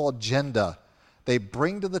theological agenda they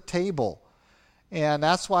bring to the table. And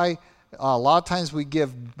that's why a lot of times we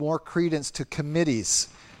give more credence to committees.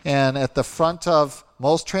 And at the front of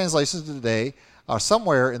most translations today, or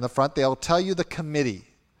somewhere in the front, they'll tell you the committee.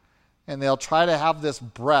 And they'll try to have this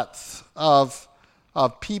breadth of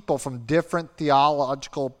people from different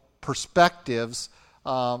theological perspectives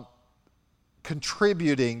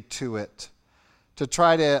contributing to it to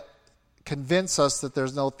try to convince us that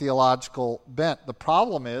there's no theological bent. The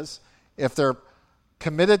problem is, if they're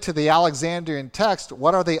committed to the Alexandrian text,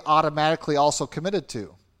 what are they automatically also committed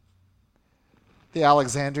to? The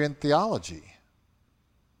Alexandrian theology.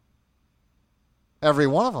 Every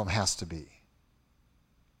one of them has to be,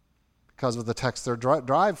 because of the text they're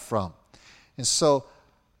derived from. And so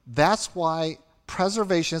that's why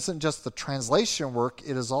preservation isn't just the translation work,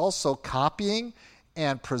 it is also copying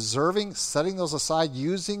and preserving, setting those aside,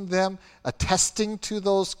 using them, attesting to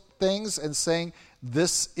those things and saying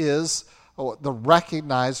this is the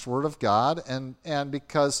recognized Word of God, and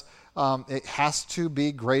because it has to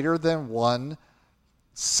be greater than one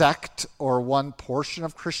sect or one portion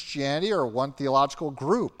of Christianity or one theological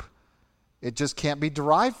group. It just can't be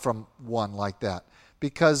derived from one like that,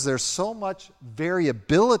 because there's so much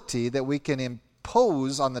variability that we can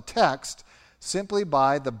impose on the text simply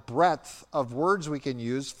by the breadth of words we can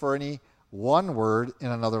use for any one word in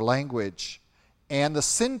another language, and the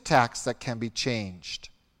syntax that can be changed.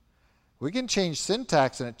 We can change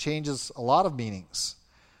syntax and it changes a lot of meanings.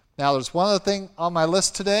 Now, there's one other thing on my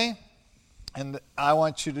list today, and I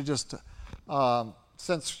want you to just, where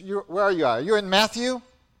are you at? You're in Matthew?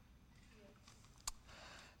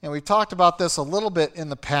 And we talked about this a little bit in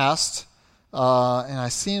the past, and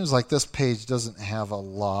it seems like this page doesn't have a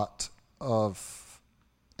lot of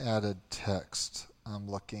added text. I'm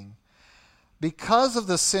looking. Because of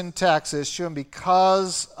the syntax issue and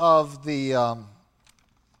because of the,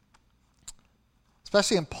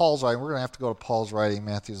 especially in Paul's writing, we're going to have to go to Paul's writing.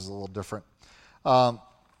 Matthew's is a little different.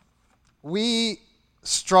 We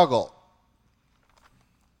struggle.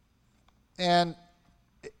 And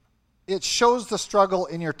it shows the struggle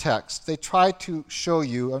in your text. They try to show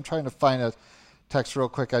you, I'm trying to find a text real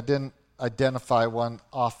quick. I didn't identify one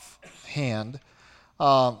offhand.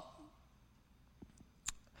 And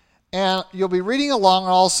you'll be reading along,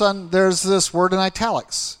 and all of a sudden there's this word in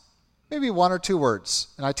italics. Maybe one or two words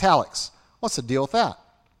in italics. What's the deal with that?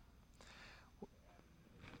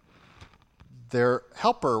 They're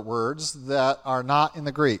helper words that are not in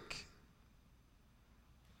the Greek.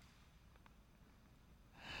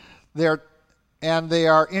 They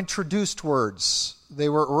are introduced words. They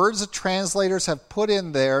were words that translators have put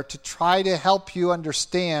in there to try to help you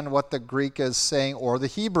understand what the Greek is saying or the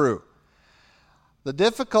Hebrew. The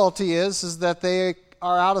difficulty is that they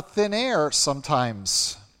are out of thin air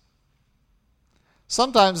sometimes.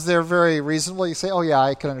 Sometimes they're very reasonable. You say, oh yeah,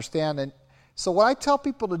 I can understand. And so what I tell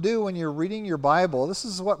people to do when you're reading your Bible, this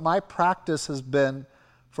is what my practice has been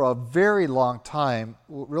for a very long time,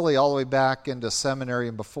 really all the way back into seminary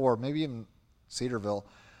and before, maybe even Cedarville.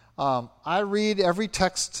 I read every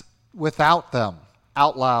text without them,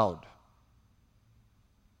 out loud,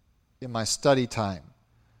 in my study time.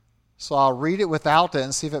 So I'll read it without it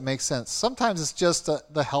and see if it makes sense. Sometimes it's just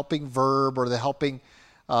the helping verb or the helping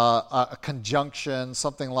a conjunction,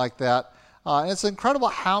 something like that. And it's incredible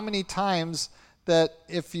how many times that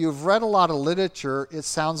if you've read a lot of literature, it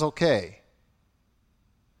sounds okay.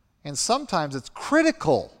 And sometimes it's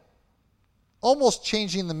critical, almost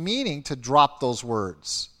changing the meaning to drop those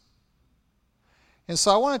words. And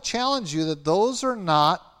so I want to challenge you that those are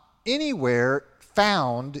not anywhere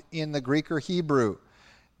found in the Greek or Hebrew.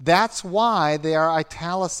 That's why they are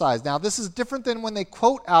italicized. Now, this is different than when they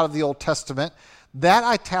quote out of the Old Testament. That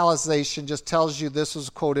italicization just tells you this was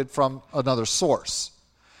quoted from another source.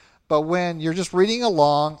 But when you're just reading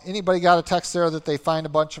along, anybody got a text there that they find a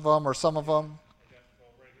bunch of them or some of them? I got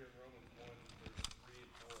 12 right here, Romans 1, verse 3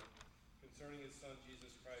 and 4. Concerning his Son, Jesus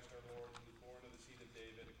Christ our Lord, who was born of the seed of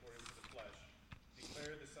David according to the flesh,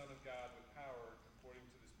 declared the Son of God with power according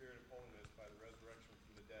to the Spirit of holiness by the resurrection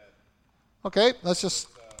from the dead. Okay, let's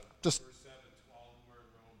just Verse 7, to all who are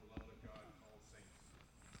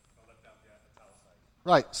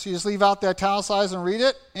Right. So you just leave out the italicized and read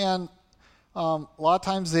it, and a lot of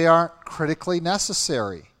times they aren't critically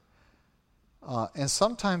necessary. And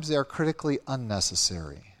sometimes they are critically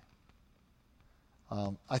unnecessary.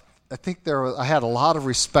 I think I had a lot of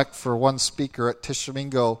respect for one speaker at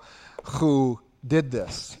Tishomingo who did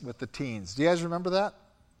this with the teens. Do you guys remember that?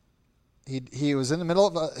 He was in the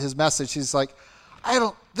middle of his message. He's like,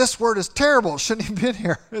 this word is terrible. It shouldn't have been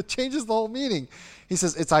here. It changes the whole meaning. He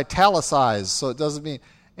says it's italicized, so it doesn't mean.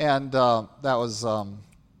 And that was, I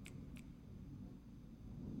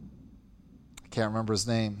can't remember his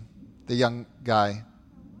name, the young guy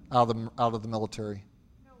out of the military.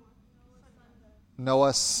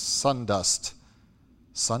 Noah Sundust.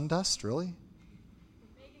 Sundust, really?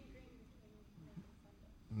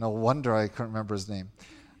 No wonder I couldn't remember his name.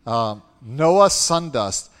 Noah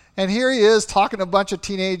Sundust. And here he is talking to a bunch of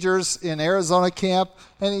teenagers in Arizona camp,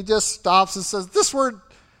 and he just stops and says, this word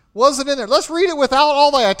wasn't in there. Let's read it without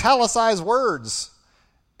all the italicized words.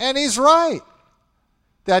 And he's right.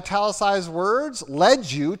 The italicized words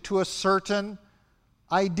led you to a certain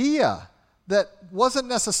idea that wasn't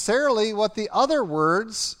necessarily what the other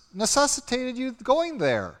words necessitated you going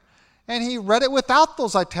there. And he read it without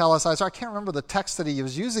those italicized. I can't remember the text that he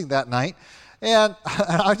was using that night. And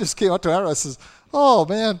I just came up to him and I says, oh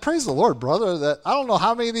man, praise the Lord, brother. That I don't know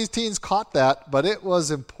how many of these teens caught that, but it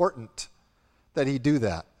was important that he do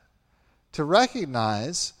that. To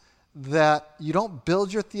recognize that you don't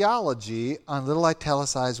build your theology on little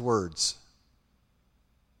italicized words.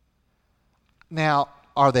 Now,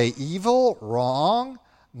 are they evil, wrong?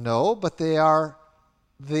 No, but they are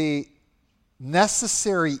the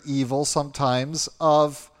necessary evil sometimes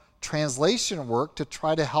of translation work to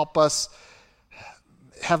try to help us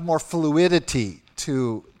have more fluidity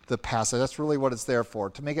to the passage. That's really what it's there for,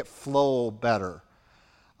 to make it flow better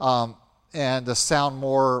and to sound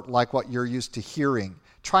more like what you're used to hearing.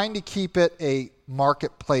 Trying to keep it a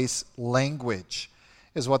marketplace language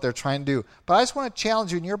is what they're trying to do. But I just want to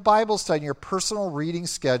challenge you in your Bible study, in your personal reading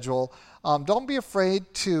schedule, don't be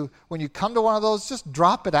afraid to, when you come to one of those, just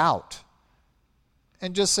drop it out.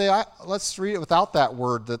 And just say, let's read it without that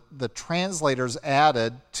word that the translators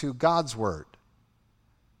added to God's word.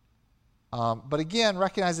 But again,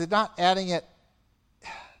 recognize they're not adding it,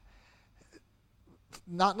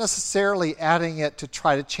 not necessarily adding it to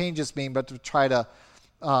try to change its meaning, but to try to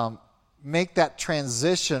make that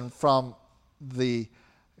transition from the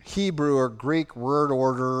Hebrew or Greek word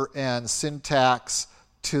order and syntax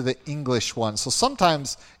to the English one. So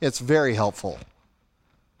sometimes it's very helpful.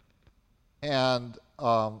 And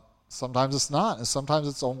sometimes it's not. And sometimes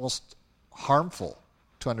it's almost harmful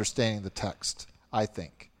to understanding the text, I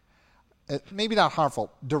think. Maybe not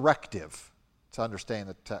harmful, directive to understanding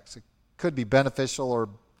the text. It could be beneficial or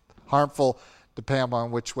harmful depending on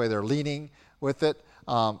which way they're leaning with it.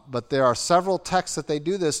 But there are several texts that they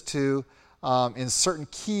do this to in certain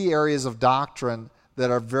key areas of doctrine that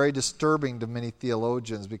are very disturbing to many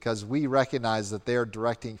theologians because we recognize that they are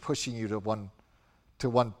pushing you to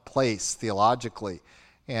one place theologically.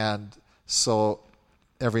 And so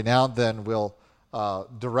every now and then we'll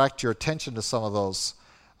direct your attention to some of those.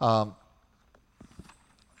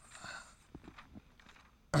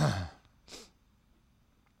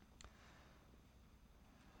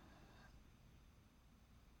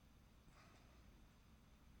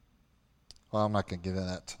 Well, I'm not going to get into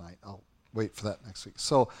that tonight. I'll wait for that next week.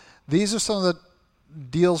 So these are some of the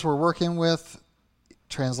deals we're working with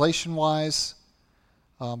translation-wise.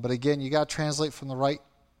 But again, you got to translate from the right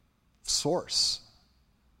source.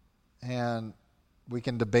 And we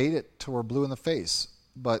can debate it till we're blue in the face.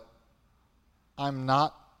 But I'm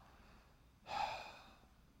not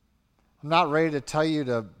ready to tell you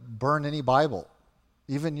to burn any Bible,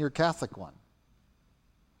 even your Catholic one.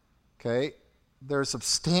 Okay? There's a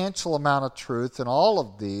substantial amount of truth in all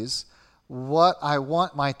of these. What I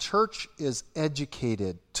want my church is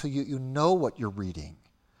educated till you know what you're reading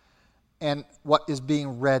and what is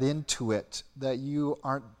being read into it, that you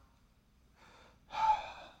aren't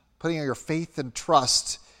putting your faith and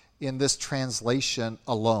trust in this translation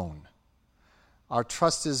alone. Our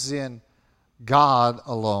trust is in God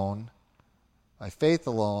alone, by faith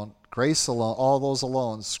alone, grace alone, all those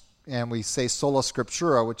alones. And we say sola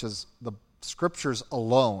scriptura, which is the Scriptures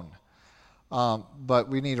alone. But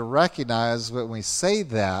we need to recognize when we say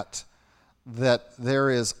that there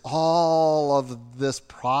is all of this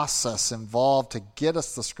process involved to get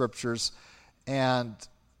us the Scriptures, and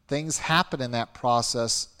things happen in that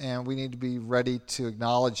process, and we need to be ready to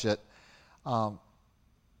acknowledge it. And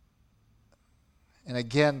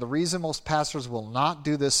again, the reason most pastors will not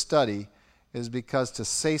do this study is because to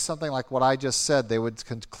say something like what I just said, they would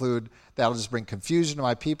conclude that'll just bring confusion to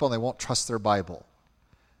my people and they won't trust their Bible.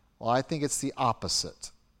 Well, I think it's the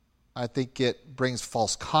opposite. I think it brings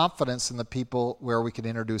false confidence in the people where we can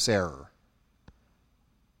introduce error.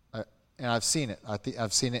 And I've seen it.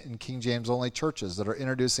 I've seen it in King James only churches that are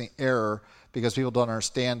introducing error because people don't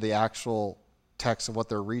understand the actual text of what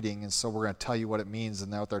they're reading, and so we're going to tell you what it means,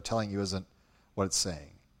 and what they're telling you isn't what it's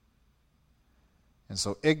saying. And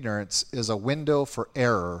so ignorance is a window for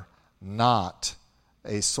error, not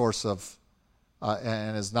a source of,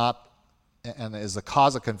 and is the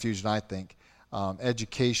cause of confusion, I think.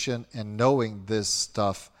 Education and knowing this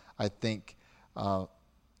stuff, I think,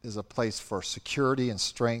 is a place for security and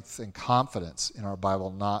strength and confidence in our Bible,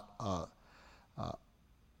 not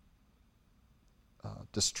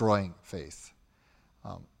destroying faith.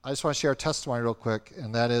 I just want to share a testimony real quick,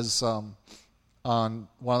 and that is on one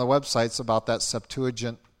of the websites about that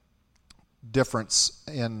Septuagint difference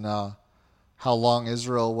in how long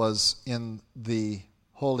Israel was in the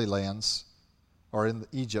Holy Lands, or in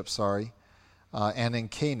Egypt, and in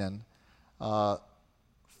Canaan.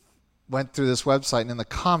 Went through this website, and in the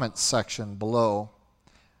comments section below,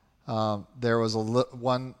 there was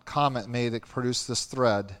one comment made that produced this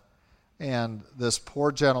thread, and this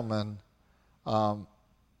poor gentleman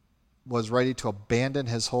was ready to abandon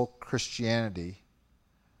his whole Christianity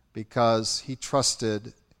because he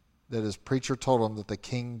trusted that his preacher told him that the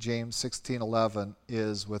King James 16:11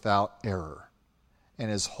 is without error, and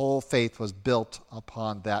his whole faith was built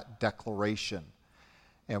upon that declaration.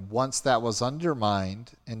 And once that was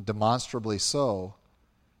undermined, and demonstrably so,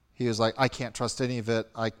 he was like, I can't trust any of it.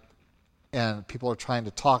 And people are trying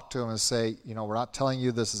to talk to him and say, we're not telling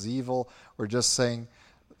you this is evil. We're just saying,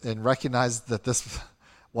 and recognize that this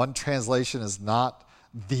one translation is not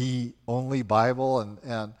the only Bible,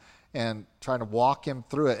 and trying to walk him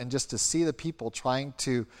through it. And just to see the people trying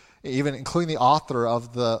to, even including the author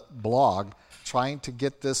of the blog, trying to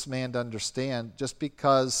get this man to understand, just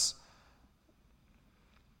because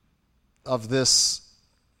of this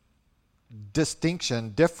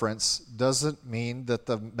difference doesn't mean that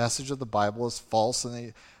the message of the Bible is false.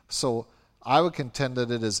 So I would contend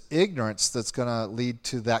that it is ignorance that's going to lead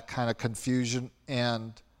to that kind of confusion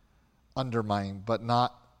and undermining, but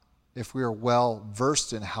not if we are well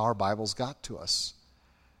versed in how our Bibles got to us.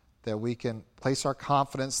 That we can place our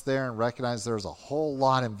confidence there and recognize there's a whole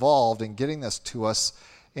lot involved in getting this to us,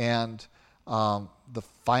 and the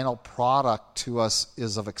final product to us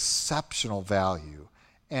is of exceptional value,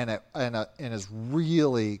 and is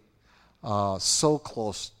really so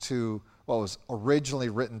close to what was originally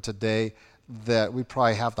written today that we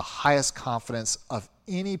probably have the highest confidence of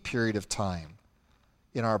any period of time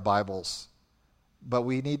in our Bibles. But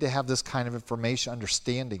we need to have this kind of information,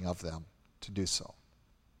 understanding of them to do so.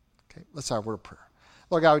 Okay, let's have a word of prayer.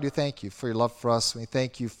 Lord God, we do thank you for your love for us. We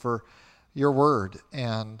thank you for your word,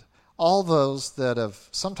 and all those that have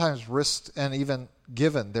sometimes risked and even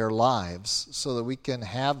given their lives so that we can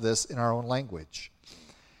have this in our own language.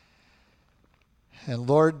 And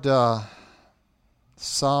Lord,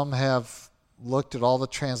 some have looked at all the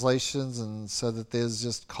translations and said that this is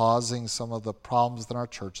just causing some of the problems in our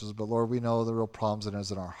churches. But Lord, we know the real problems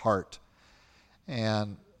is in our heart.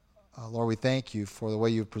 And Lord, we thank you for the way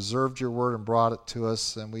you've preserved your word and brought it to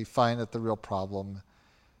us. And we find that the real problem,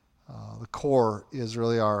 the core, is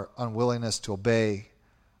really our unwillingness to obey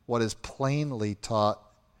what is plainly taught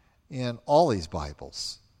in all these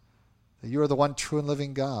Bibles. That you are the one true and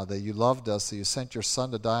living God, that you loved us, that you sent your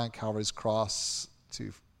Son to die on Calvary's cross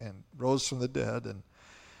and rose from the dead, and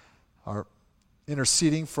are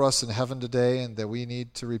interceding for us in heaven today, and that we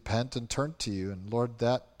need to repent and turn to you. And Lord,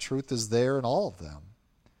 that truth is there in all of them.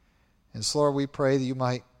 And so Lord, we pray that you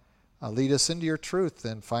might lead us into your truth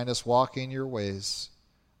and find us walking in your ways.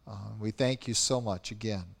 We thank you so much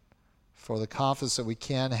again for the confidence that we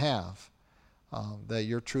can have that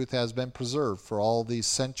your truth has been preserved for all these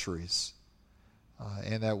centuries,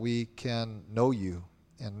 and that we can know you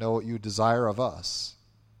and know what you desire of us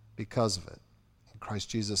because of it. In Christ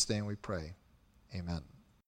Jesus' name we pray. Amen.